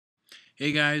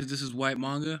Hey guys, this is Whyt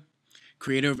Manga,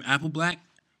 creator of Apple Black.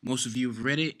 Most of you have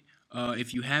read it.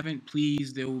 If you haven't,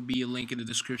 please, there will be a link in the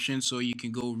description so you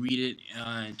can go read it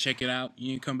and check it out.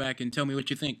 You can come back and tell me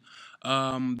what you think.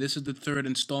 This is the third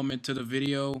installment to the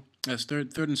video.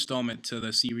 Third installment to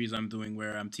the series I'm doing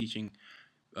where I'm teaching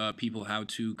people how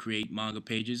to create manga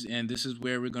pages, and this is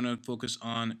where we're gonna focus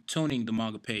on toning the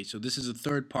manga page. So this is the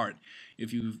third part.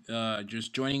 If you've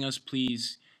just joining us,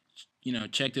 please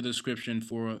check the description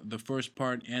for the first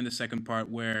part and the second part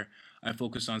where I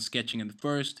focus on sketching in the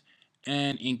first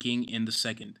and inking in the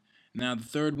second. Now the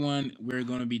third one we're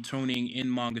going to be toning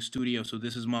in Manga Studio. So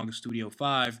this is Manga Studio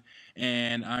 5,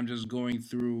 and I'm just going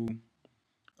through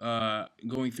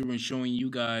and showing you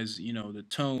guys, the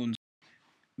tones.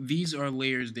 These are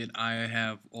layers that I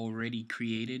have already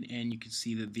created, and you can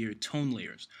see that they're tone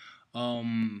layers.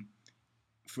 Um,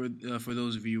 for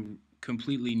those of you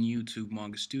completely new to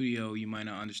Manga Studio, you might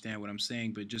not understand what I'm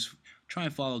saying, but just try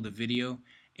and follow the video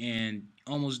and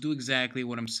almost do exactly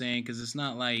what I'm saying, because it's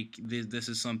not like this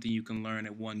is something you can learn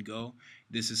at one go.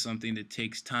 This is something that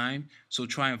takes time. So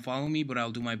try and follow me, but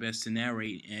I'll do my best to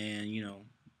narrate and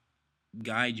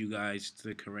guide you guys to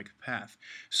the correct path.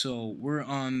 So we're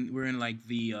in like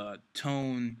the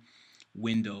tone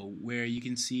window where you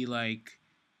can see like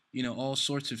all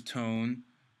sorts of tone.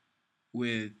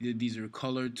 With these are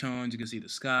colored tones, you can see the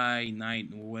sky, night,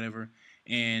 or whatever.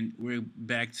 And we're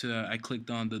back to, I clicked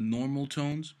on the normal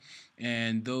tones,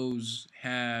 and those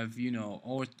have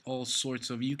all sorts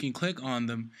of, you can click on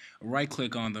them, right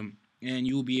click on them, and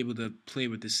you'll be able to play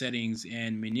with the settings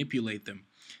and manipulate them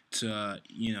to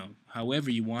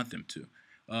however you want them to.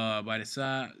 By the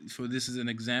side, so this is an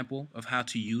example of how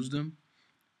to use them.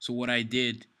 So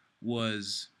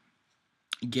was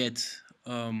get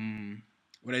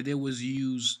what I did was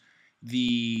use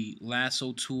the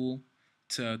lasso tool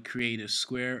to create a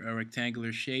square, a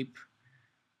rectangular shape.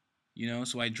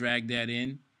 So I dragged that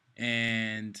in,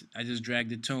 and I just dragged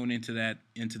the tone into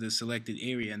the selected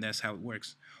area, and that's how it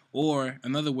works. Or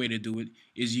another way to do it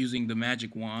is using the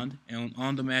magic wand, and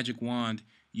on the magic wand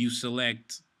you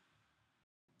select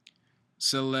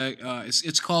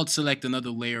it's called select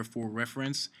another layer for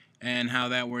reference. And how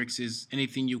that works is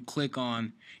anything you click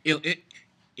on, it it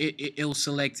it'll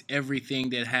select everything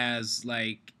that has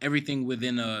like everything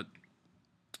within a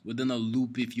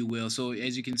loop, if you will. So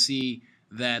as you can see,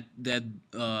 that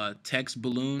text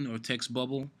balloon or text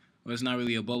bubble, well, it's not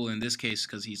really a bubble in this case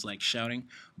because he's like shouting,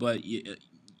 but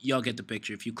y'all get the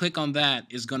picture. If you click on that,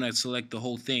 it's gonna select the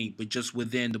whole thing, but just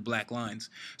within the black lines.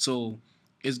 So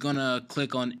it's gonna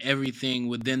click on everything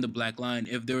within the black line.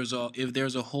 If there's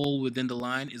a hole within the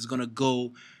line, it's gonna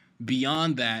go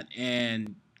beyond that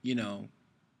and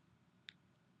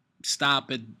stop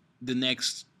at the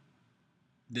next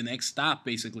the next stop.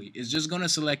 Basically, it's just gonna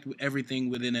select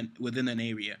everything within an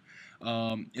area.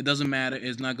 It doesn't matter.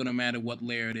 It's not gonna matter what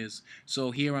layer it is. So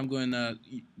here I'm going to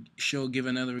give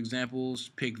another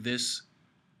examples. Pick this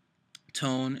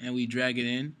tone and we drag it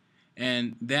in,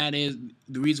 and that is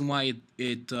the reason why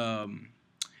it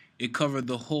covered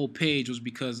the whole page, was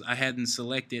because I hadn't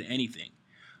selected anything.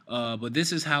 But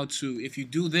this is how to, if you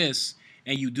do this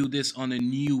and you do this on a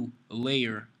new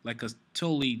layer, like a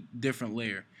totally different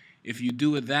layer, if you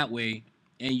do it that way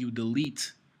and you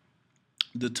delete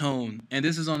the tone, and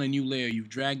this is on a new layer, you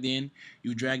drag the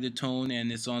tone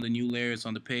and it's on the new layer, it's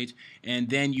on the page, and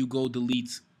then you go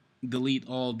delete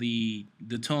all the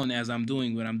tone. As I'm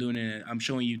doing what I'm doing it, I'm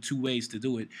showing you two ways to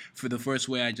do it. For the first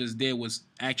way I just did was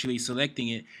actually selecting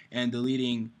it and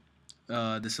deleting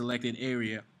the selected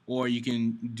area, or you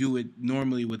can do it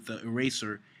normally with the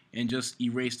eraser and just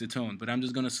erase the tone. But I'm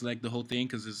just gonna select the whole thing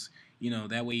because it's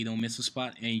that way you don't miss a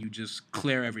spot and you just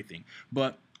clear everything.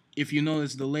 But if you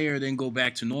notice the layer then go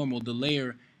back to normal, the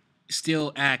layer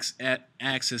still acts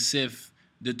as if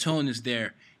the tone is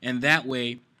there, and that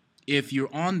way, if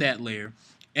you're on that layer,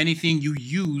 anything you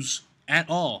use at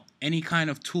all, any kind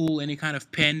of tool, any kind of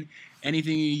pen,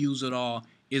 anything you use at all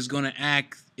is gonna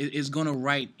is gonna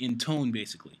write in tone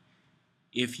basically.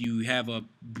 If you have a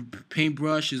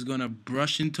paintbrush, it's gonna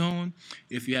brush in tone.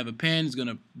 If you have a pen, it's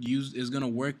gonna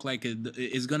work like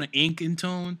it's gonna ink in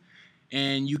tone,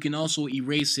 and you can also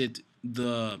erase it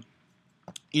the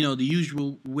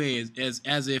usual way,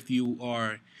 as if you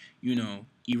are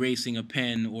erasing a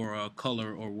pen or a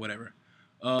color or whatever.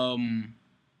 Um,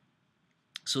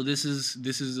 so this was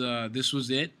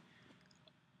it.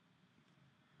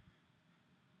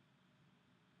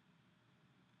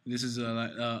 This is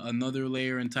another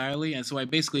layer entirely, and so I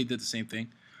basically did the same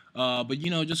thing. But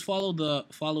just follow the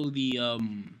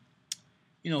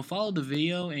follow the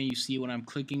video and you see what I'm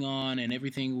clicking on, and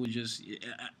everything will just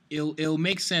it'll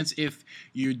make sense if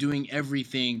you're doing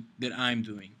everything that I'm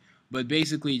doing. But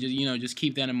basically, just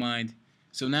keep that in mind.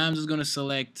 So now I'm just gonna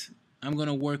select. I'm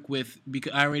gonna work with,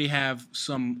 because I already have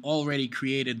some already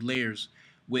created layers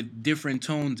with different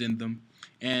tones in them,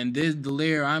 and the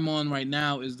layer I'm on right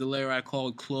now is the layer I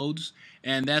call clothes,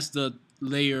 and that's the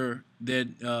layer that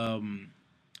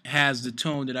has the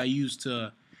tone that I use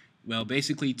to, well,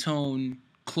 basically tone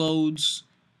clothes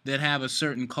that have a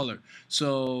certain color.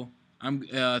 So I'm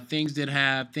things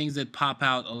that pop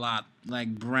out a lot,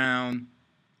 like brown,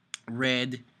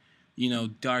 red,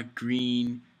 dark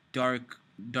green, dark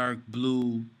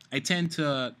blue. I tend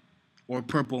to, or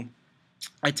purple.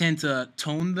 I tend to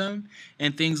tone them,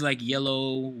 and things like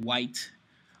yellow, white,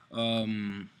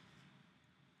 um,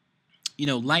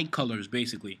 light colors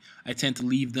basically. I tend to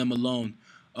leave them alone.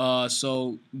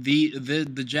 So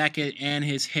the jacket and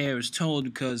his hair is toned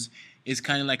because it's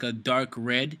kind of like a dark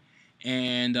red,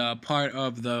 and part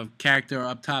of the character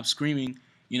up top screaming,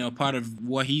 part of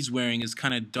what he's wearing is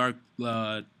kind of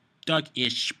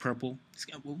dark-ish purple.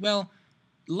 Well,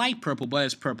 light purple, but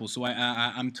it's purple, so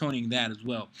I'm toning that as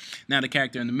well. Now the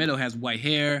character in the middle has white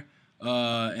hair,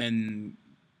 and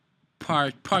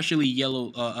partially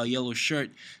yellow, a yellow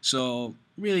shirt. So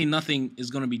really nothing is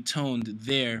going to be toned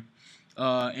there.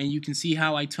 And you can see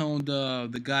how I toned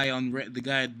the guy on the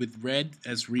guy with red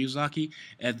as Ryuzaki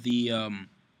at the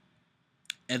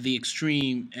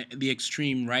extreme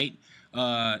right.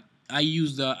 I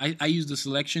used the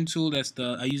selection tool.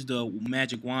 I used the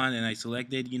magic wand, and I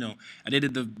selected. I did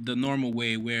it the normal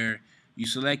way, where you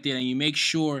select it and you make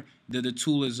sure that the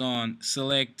tool is um,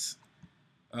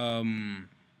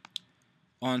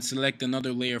 on select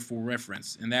another layer for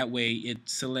reference, and that way it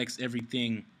selects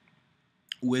everything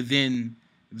within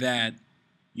that.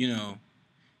 You know,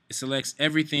 it selects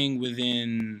everything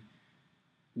within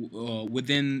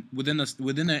an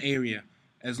area,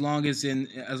 as long as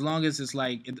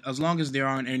there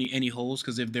aren't any holes,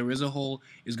 because if there is a hole,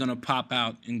 it's gonna pop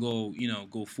out and go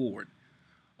forward.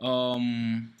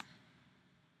 um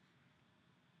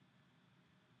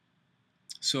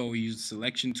so we use the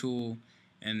selection tool,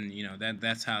 and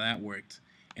that's how that worked.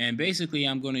 And basically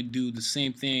I'm going to do the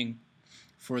same thing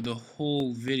for the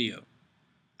whole video.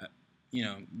 uh, you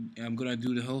know I'm going to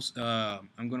do the whole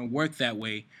I'm going to work that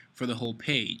way for the whole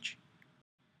page.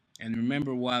 And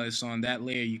remember, while it's on that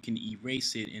layer, you can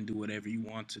erase it and do whatever you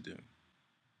want to do.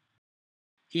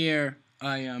 Here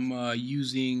I am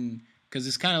using, because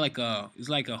it's kind of like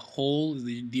a hole.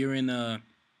 You're in a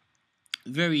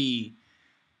very,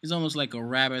 it's almost like a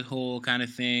rabbit hole kind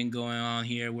of thing going on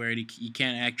here, where you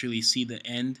can't actually see the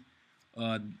end,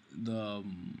 uh, the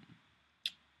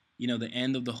the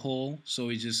end of the hole. So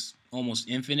it's just almost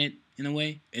infinite in a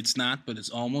way. It's not, but it's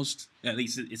almost. At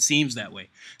least it seems that way.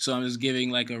 So I'm just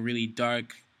giving like a really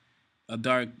dark.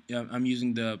 I'm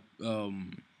using the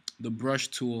brush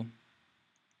tool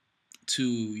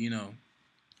to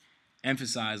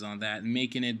emphasize on that, and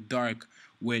making it dark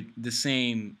with the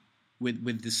same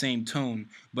with the same tone,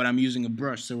 but I'm using a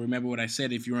brush. So remember what I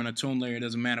said: if you're on a tone layer, it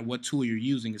doesn't matter what tool you're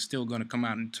using, it's still going to come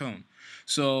out in tone.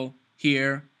 So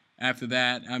here, after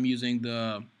that, I'm using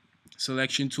the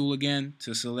selection tool again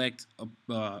to select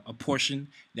a portion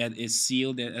that is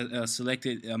sealed, that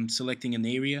selected. I'm selecting an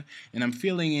area, and I'm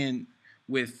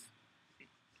with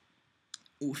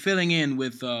filling in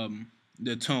with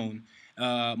the tone.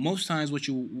 Most times,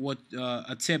 what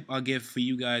a tip I'll give for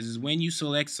you guys is, when you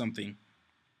select something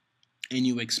and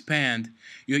you expand,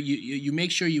 you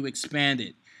make sure you expand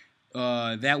it.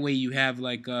 That way, you have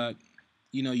like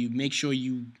you make sure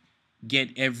you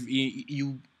get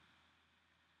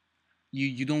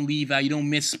you don't leave out, you don't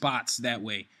miss spots that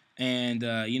way. And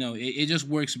it just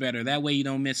works better that way. You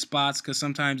don't miss spots, because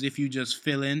sometimes if you just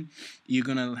fill in, you're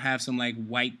gonna have some like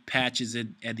white patches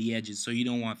at the edges, so you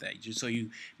don't want that. Just so you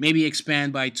maybe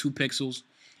expand by 2 pixels,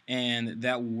 and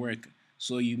that will work.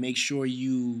 So you make sure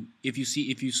if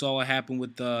you saw what happened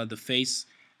with the face,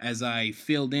 as I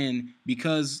filled in,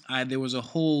 because there was a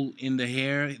hole in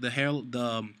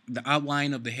the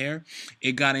outline of the hair,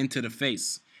 it got into the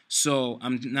face. So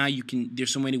now you can.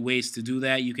 There's so many ways to do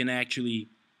that. You can actually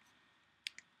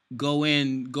go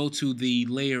to the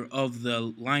layer of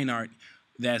the line art,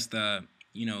 that's the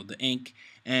ink,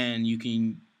 and you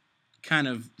can kind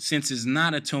of, since it's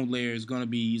not a tone layer, it's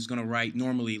gonna write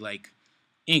normally like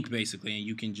ink basically, and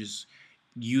you can just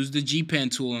use the G Pen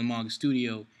tool in Manga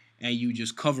Studio, and you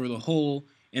just cover the hole,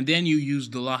 and then you use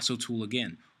the lasso tool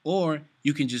again. Or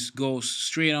you can just go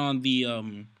straight on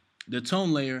the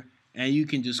tone layer, and you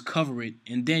can just cover it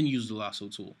and then use the lasso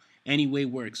tool. Any way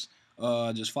works.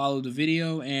 Just follow the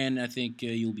video, and I think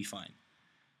you'll be fine.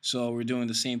 So we're doing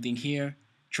the same thing here,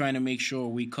 trying to make sure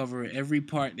we cover every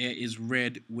part that is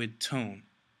red with tone.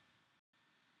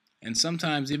 And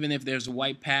sometimes, even if there's a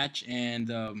white patch,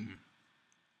 and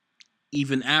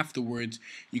even afterwards,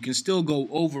 you can still go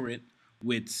over it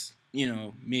with,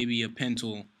 maybe a pen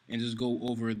tool, and just go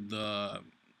over the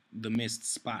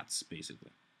missed spots,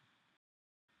 basically.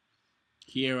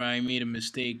 Here I made a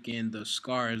mistake, and the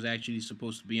scar is actually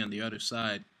supposed to be on the other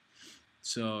side.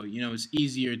 So it's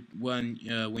easier when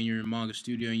you're in Manga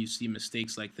Studio and you see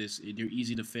mistakes like this. They're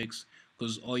easy to fix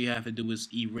because all you have to do is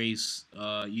erase.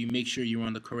 You make sure you're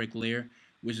on the correct layer,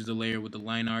 which is the layer with the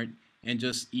line art, and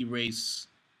just erase,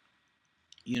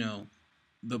 you know,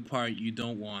 the part you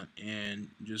don't want, and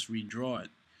just redraw it.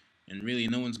 And really,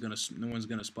 no one's gonna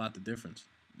spot the difference,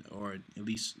 or at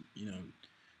least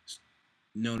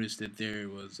notice that there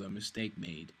was a mistake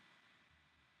made,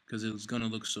 because it was gonna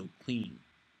look so clean.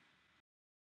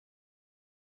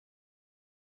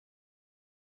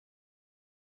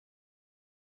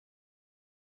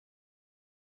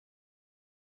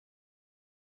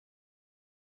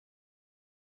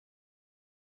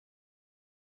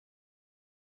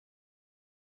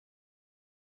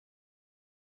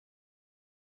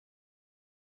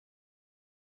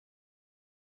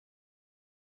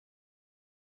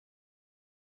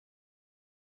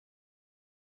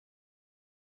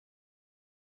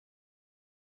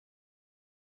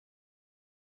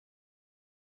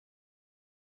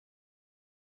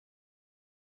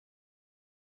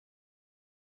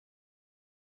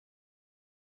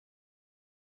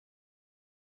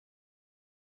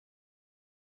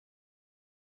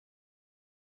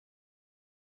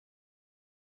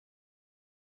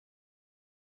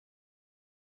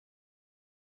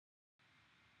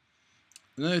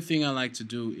 Another thing I like to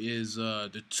do is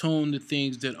to tone the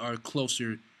things that are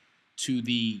closer to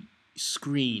the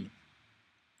screen.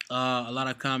 A lot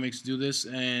of comics do this,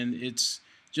 and it's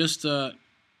just you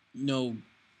know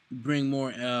bring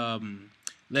more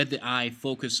let the eye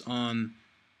focus on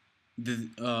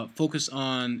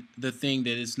the thing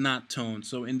that is not toned.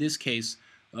 So in this case,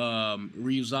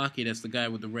 Ryuzaki, that's the guy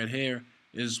with the red hair,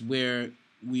 is where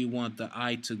we want the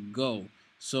eye to go.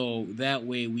 So that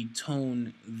way we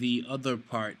tone the other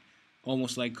part,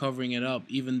 almost like covering it up,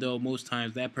 even though most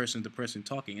times that person's the person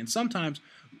talking. And sometimes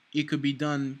it could be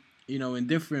done, in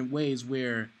different ways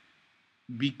where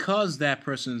because that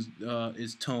person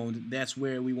is toned, that's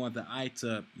where we want the eye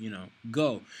to,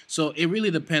 go. So it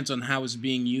really depends on how it's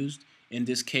being used. In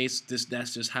this case,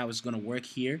 that's just how it's gonna work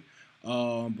here.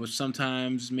 But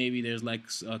sometimes maybe there's like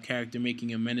a character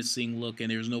making a menacing look,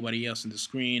 and there's nobody else in the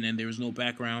screen, and there's no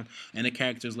background, and the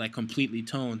character's like completely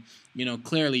toned.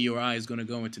 Clearly your eye is gonna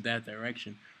go into that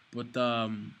direction. But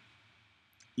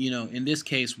in this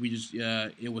case, we just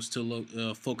it was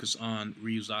to focus on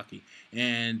Ryuzaki,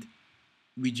 and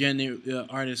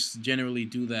artists generally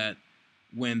do that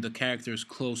when the character is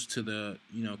close to the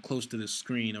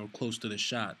screen, or close to the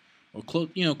shot, or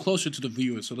closer to the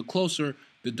viewer. So the closer,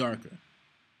 the darker.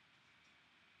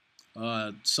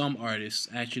 Some artists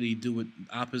actually do it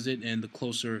opposite, and the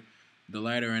closer, the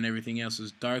lighter, and everything else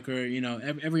is darker.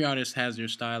 Every artist has their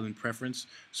style and preference,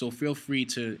 so feel free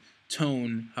to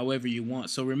tone however you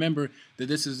want. So remember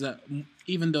that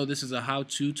even though this is a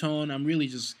how-to tone, I'm really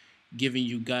just giving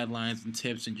you guidelines and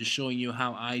tips, and just showing you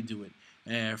how I do it.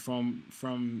 From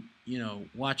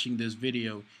watching this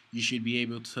video, you should be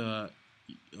able to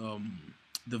um,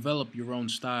 develop your own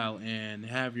style and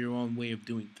have your own way of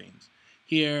doing things.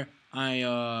 Here,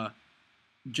 I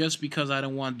just because I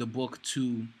don't want the book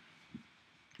to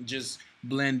just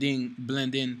blend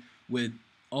in with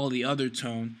all the other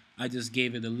tone, I just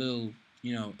gave it a little,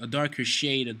 a darker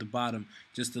shade at the bottom,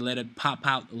 just to let it pop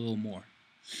out a little more.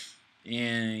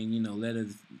 And let it.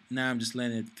 Now I'm just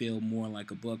letting it feel more like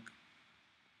a book.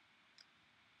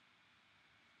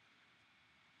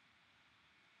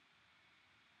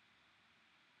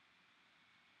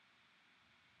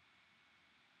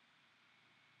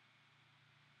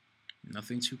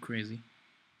 Nothing too crazy.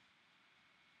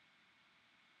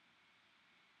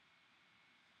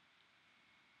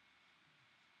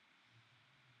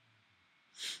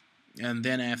 And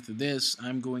then after this,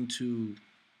 I'm going to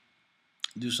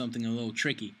do something a little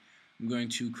tricky. I'm going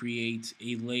to create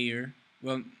a layer.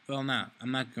 Well, I'm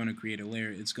not going to create a layer.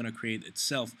 It's going to create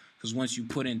itself, because once you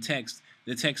put in text,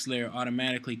 the text layer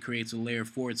automatically creates a layer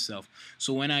for itself.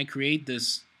 So when I create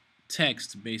this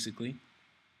text, basically,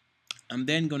 I'm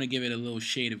then going to give it a little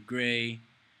shade of gray,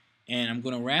 and I'm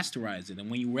going to rasterize it. And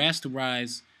when you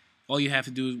rasterize, all you have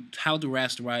to do, how to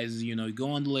rasterize is, you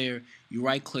go on the layer, you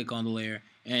right click on the layer,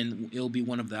 and it'll be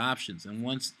one of the options. And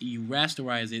once you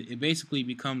rasterize it, it basically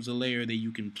becomes a layer that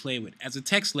you can play with. As a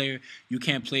text layer, you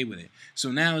can't play with it.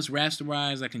 So now it's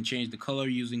rasterized. I can change the color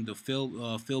using the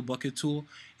fill bucket tool,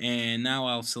 and now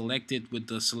I'll select it with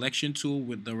the selection tool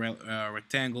with the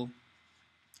rectangle,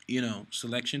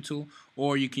 selection tool,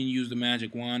 or you can use the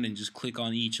magic wand and just click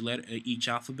on each letter, each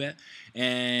alphabet.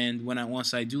 And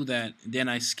once I do that, then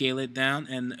I scale it down.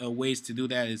 And ways to do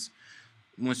that is,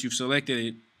 once you've selected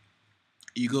it,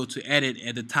 you go to edit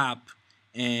at the top,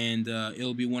 and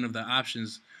it'll be one of the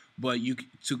options. But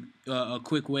a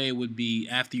quick way would be,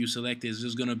 after you select it, it's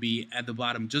just gonna be at the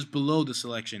bottom, just below the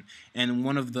selection, and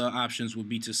one of the options would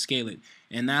be to scale it.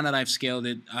 And now that I've scaled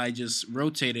it, I just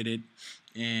rotated it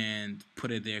and put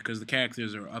it there because the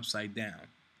characters are upside down.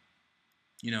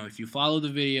 If you follow the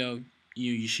video,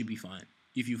 you should be fine.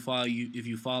 If you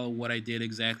follow what I did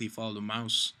exactly, follow the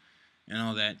mouse and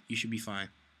all that, you should be fine.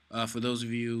 For those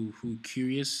of you who are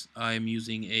curious, I am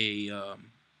using a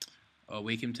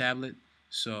Wacom tablet,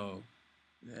 so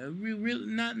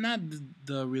not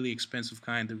the really expensive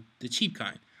kind, the cheap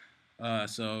kind.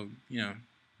 So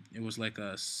it was like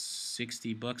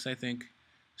 $60, I think.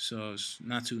 So it's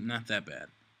not that bad.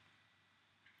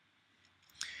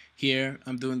 Here,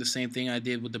 I'm doing the same thing I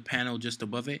did with the panel just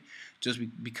above it. Just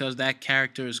because that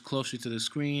character is closer to the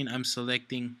screen, I'm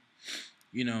selecting,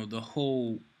 the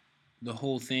whole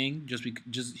thing.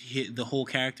 Just hit the whole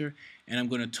character, and I'm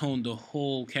gonna tone the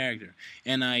whole character.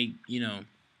 And I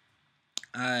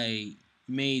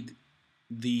made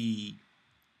the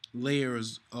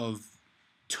layers of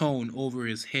tone over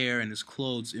his hair and his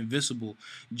clothes invisible,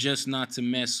 just not to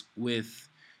mess with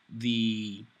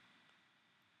the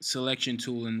selection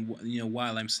tool, and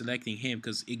while I'm selecting him,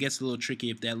 because it gets a little tricky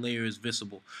if that layer is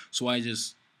visible. So I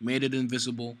just made it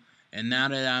invisible, and now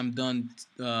that I'm done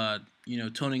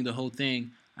toning the whole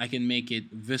thing, I can make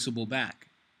it visible back.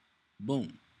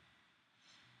 Boom.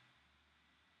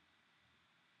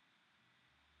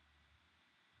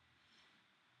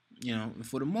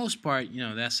 For the most part,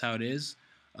 that's how it is.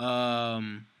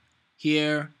 um,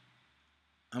 Here,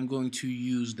 I'm going to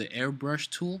use the airbrush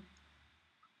tool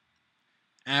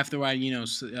after I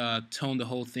tone the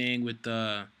whole thing with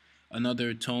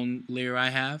another tone layer I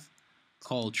have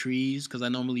called trees, because I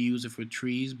normally use it for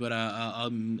trees, but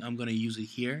I'm gonna use it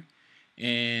here.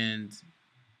 And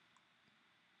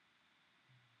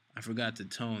I forgot to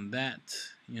tone that,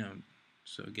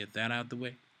 so get that out the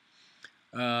way.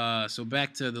 So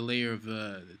back to the layer of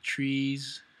the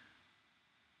trees.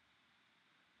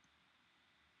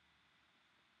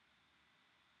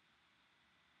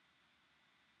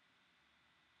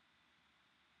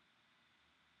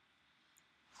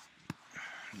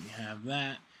 We have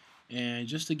that. And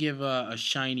just to give a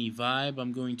shiny vibe,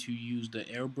 I'm going to use the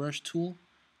airbrush tool,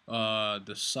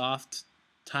 the soft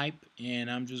type, and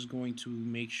I'm just going to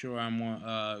make sure I'm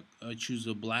on, choose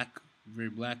a very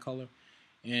black color,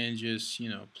 and just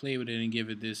play with it and give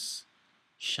it this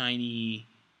shiny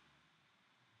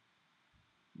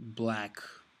black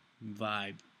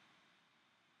vibe.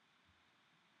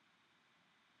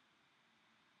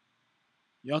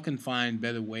 Y'all can find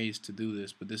better ways to do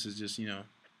this, but this is just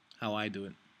how I do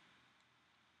it.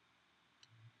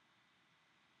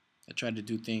 I try to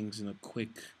do things in a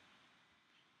quick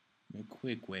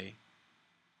way.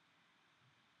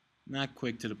 Not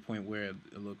quick to the point where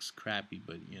it looks crappy,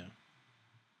 but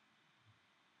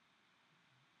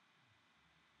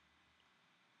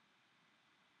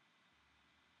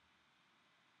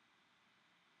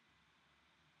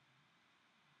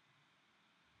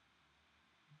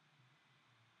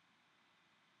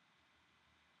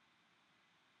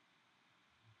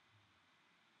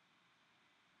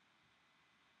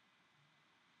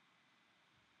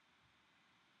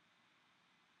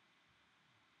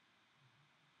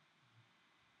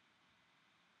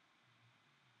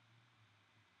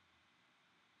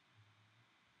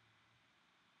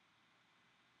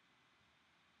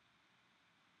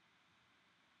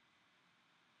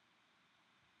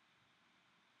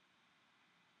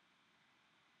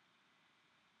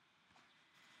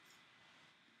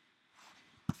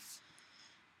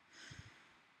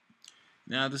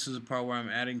now this is the part where I'm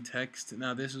adding text.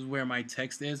 Now this is where my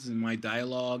text is and my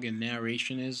dialogue and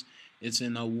narration is. It's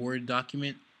in a Word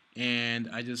document, and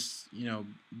I just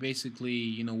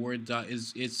basically Word doc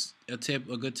is it's a tip.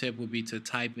 A good tip would be to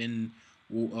type in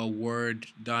a Word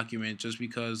document, just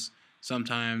because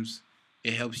sometimes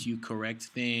it helps you correct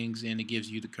things and it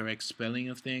gives you the correct spelling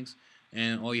of things.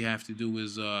 And all you have to do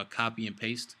is copy and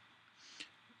paste.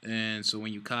 And so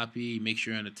when you copy, make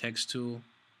sure you're on the text tool,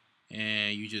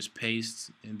 and you just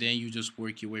paste, and then you just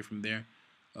work your way from there.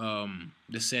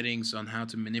 The settings on how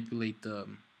to manipulate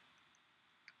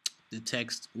The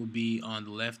text will be on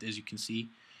the left, as you can see,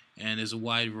 and there's a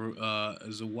wide,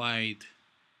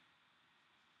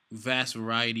 vast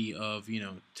variety of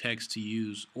text to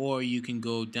use, or you can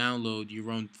go download your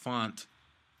own font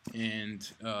and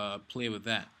play with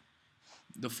that.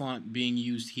 The font being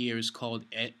used here is called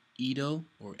Edo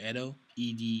or Edo,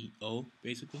 EDO,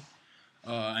 basically.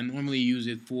 I normally use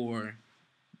it for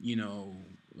you know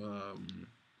um,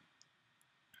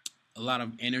 a lot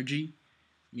of energy,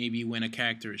 maybe when a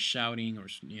character is shouting or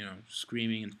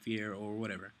screaming in fear or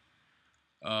whatever.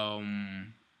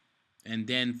 Um, and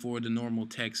then for the normal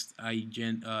text, I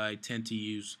tend to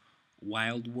use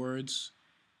wild words.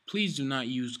 Please do not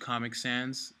use Comic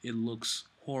Sans. It looks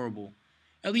horrible,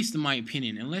 at least in my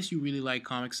opinion. Unless you really like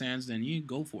Comic Sans, then you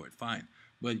go for it, fine.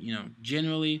 But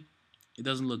generally, it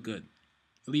doesn't look good,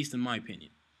 at least in my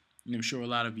opinion. And I'm sure a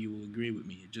lot of you will agree with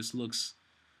me. It just looks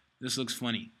this looks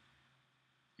funny.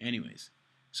 Anyways,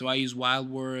 so I use wild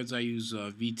words. I use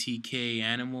VTK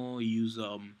Animal. I use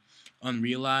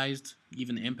Unrealized,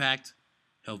 even Impact,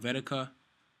 Helvetica.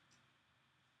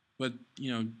 But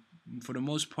for the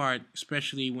most part,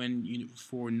 especially when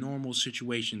for normal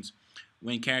situations,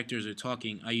 when characters are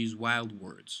talking, I use wild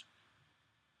words.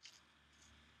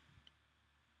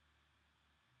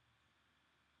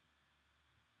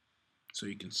 So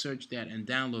you can search that and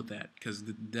download that because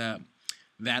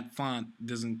that font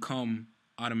doesn't come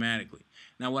automatically.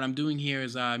 Now what I'm doing here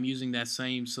is I'm using that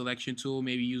same selection tool.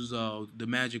 Maybe use the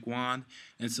magic wand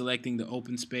and selecting the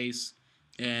open space.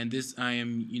 And this I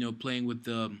am playing with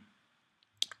the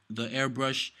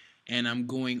airbrush, and I'm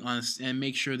going on and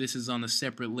make sure this is on a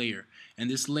separate layer,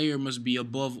 and this layer must be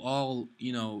above all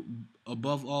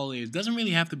above all layers. Doesn't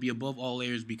really have to be above all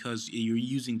layers because you're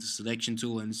using the selection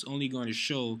tool, and it's only going to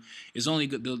show it's only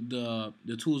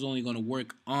the tool is only going to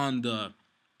work on the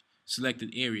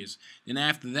selected areas. Then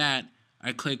after that,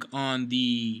 I click on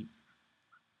the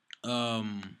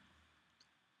um,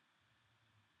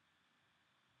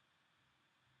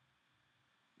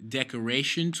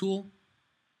 decoration tool,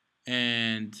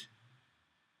 and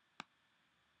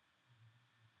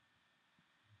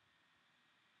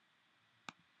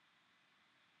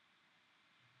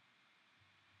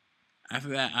after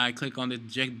that, I click on the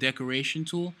decoration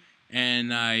tool,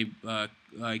 and I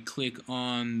click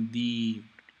on the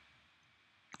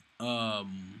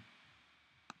um,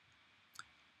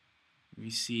 let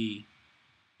me see.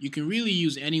 You can really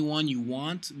use any one you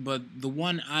want, but the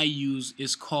one I use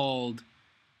is called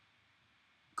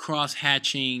cross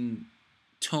hatching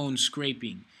tone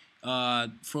scraping.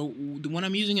 For the one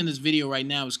I'm using in this video right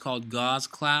now is called Gauze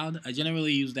Cloud. I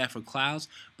generally use that for clouds,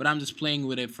 but I'm just playing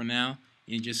with it for now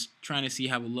and just trying to see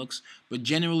how it looks. But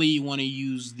generally, you want to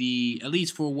use at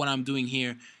least for what I'm doing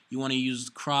here, you want to use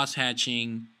cross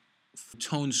hatching for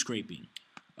tone scraping.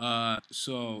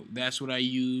 So that's what I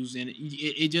use, and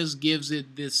it just gives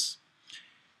it this.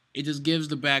 It just gives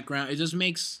the background. It just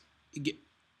makes it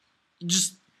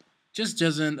just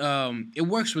doesn't it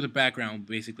works with the background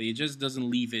basically. It just doesn't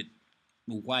leave it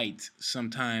white.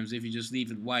 Sometimes if you just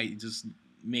leave it white, it just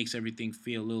makes everything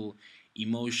feel a little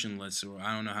emotionless, or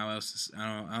I don't know how else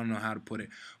I don't know how to put it.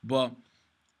 But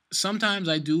sometimes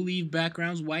I do leave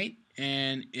backgrounds white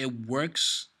and it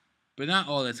works, but not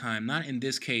all the time. Not in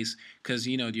this case, because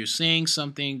you're saying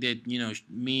something that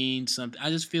means something. I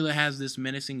just feel it has this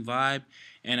menacing vibe,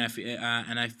 and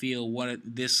I feel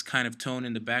this kind of tone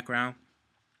in the background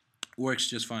works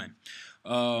just fine.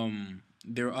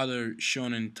 There are other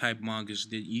shonen type mangas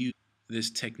that use this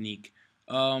technique.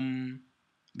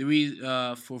 The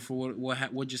reason for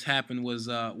what just happened was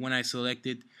when I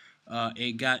selected,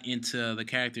 it got into the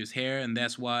character's hair, and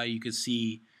that's why you could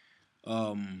see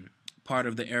part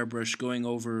of the airbrush going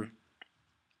over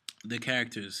the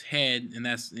character's head, and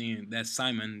that's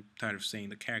Simon. Tired of saying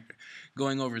the character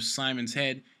going over Simon's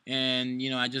head, and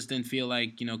I just didn't feel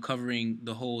like covering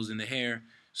the holes in the hair,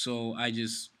 so I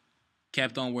just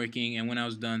kept on working, and when I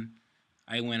was done,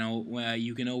 I went out. Well,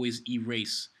 you can always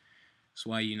erase. That's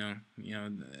why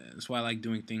that's why I like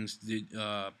doing things.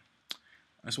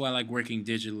 That's why I like working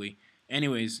digitally.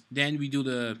 Anyways, then we do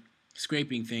the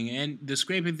scraping thing, and the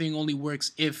scraping thing only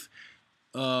works if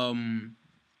um,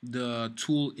 the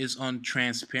tool is on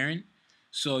transparent.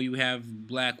 So you have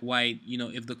black, white.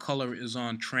 If the color is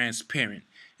on transparent,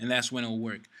 and that's when it'll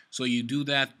work. So you do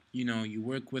that. You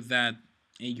work with that,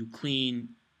 and you clean.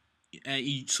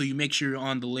 So you make sure you're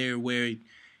on the layer where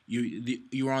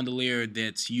you're on the layer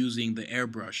that's using the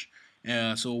airbrush.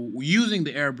 So using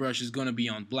the airbrush is going to be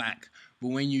on black, but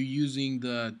when you're using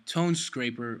the tone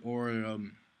scraper or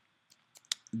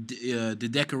the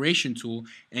decoration tool,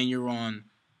 and you're on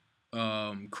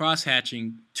cross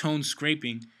hatching tone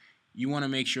scraping, you want to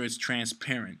make sure it's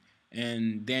transparent.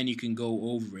 and then you can go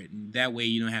over it, and that way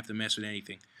you don't have to mess with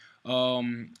anything.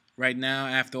 Right now,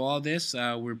 after all this,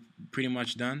 we're pretty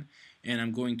much done, and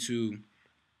I'm going to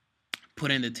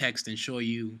put in the text and show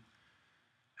you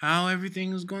how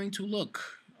everything is going to look,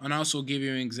 and also give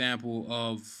you an example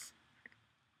of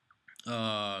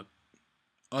uh,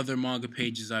 other manga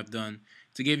pages I've done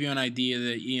to give you an idea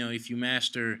that, if you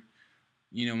master,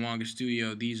 Manga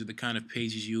Studio, these are the kind of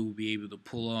pages you will be able to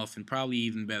pull off, and probably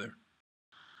even better.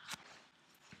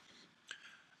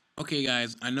 Okay,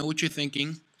 guys, I know what you're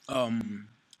thinking.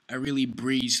 I really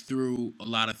breezed through a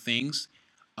lot of things.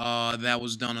 That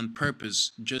was done on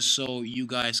purpose, just so you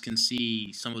guys can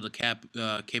see some of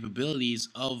the capabilities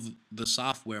of the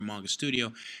software Manga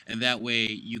Studio, and that way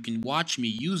you can watch me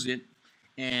use it.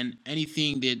 And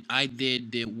anything that I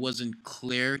did that wasn't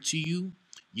clear to you,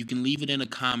 you can leave it in the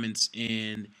comments,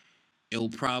 and it'll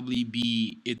probably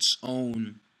be its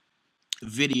own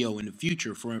video in the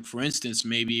future. For instance,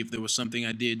 maybe if there was something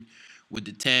I did with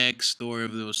the text, or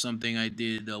if there was something I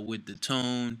did with the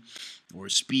tone, or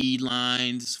speed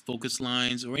lines, focus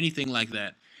lines, or anything like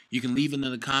that, you can leave it in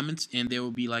the comments, and there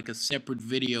will be like a separate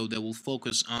video that will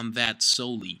focus on that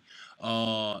solely.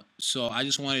 So I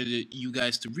just wanted you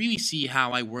guys to really see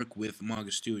how I work with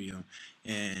Manga Studio,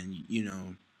 and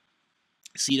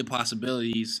see the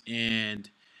possibilities, and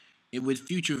with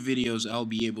future videos I'll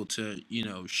be able to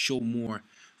show more.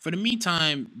 For the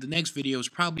meantime, the next video is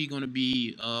probably going to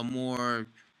be a more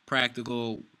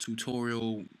practical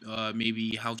tutorial,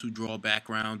 maybe how to draw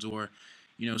backgrounds, or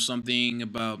something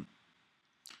about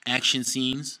action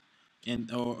scenes,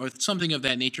 and or something of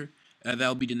that nature.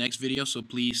 That'll be the next video, so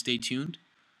please stay tuned.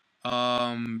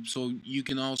 So you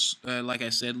can also, like I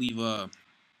said, leave a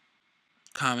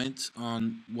comment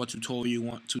on what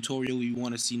tutorial you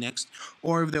want to see next,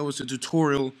 or if there was a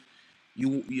tutorial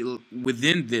you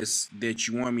within this that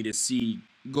you want me to see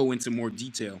go into more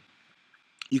detail.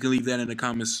 You can leave that in the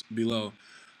comments below.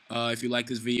 If you like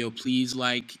this video, please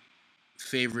like,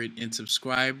 favorite, and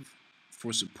subscribe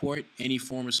for support. Any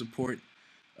form of support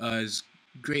is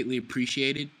greatly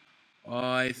appreciated.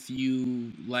 If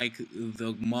you like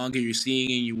the manga you're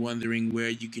seeing and you're wondering where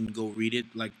you can go read it,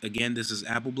 like, again, this is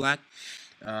Apple Black,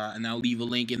 and I'll leave a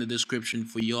link in the description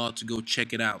for y'all to go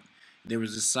check it out. There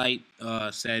was a site,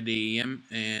 Saturday AM,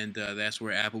 and that's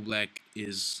where Apple Black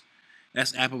is.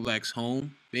 That's Apple Black's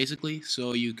home, basically.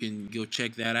 So you can go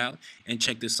check that out, and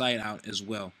check the site out as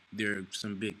well. There are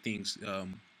some big things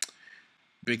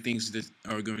that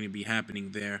are going to be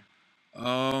happening there.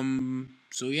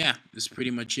 So yeah, that's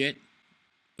pretty much it.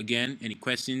 Again, any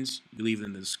questions, you leave it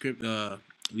in the script.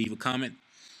 Leave a comment.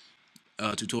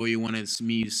 Tutorial you want me to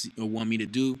see, or want me to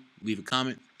do, leave a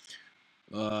comment.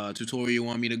 Tutorial you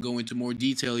want me to go into more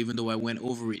detail, even though I went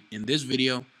over it in this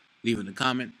video, leave it in the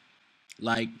comment.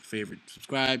 Like, favorite,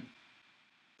 subscribe,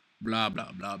 blah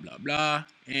blah blah blah blah,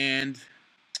 and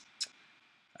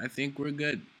I think we're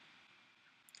good.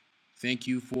 Thank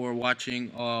you for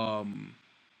watching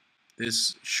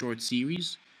this short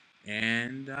series,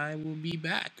 and I will be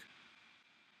back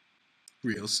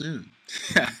real soon.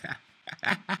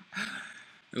 A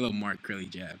little Mark Curly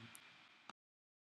jab.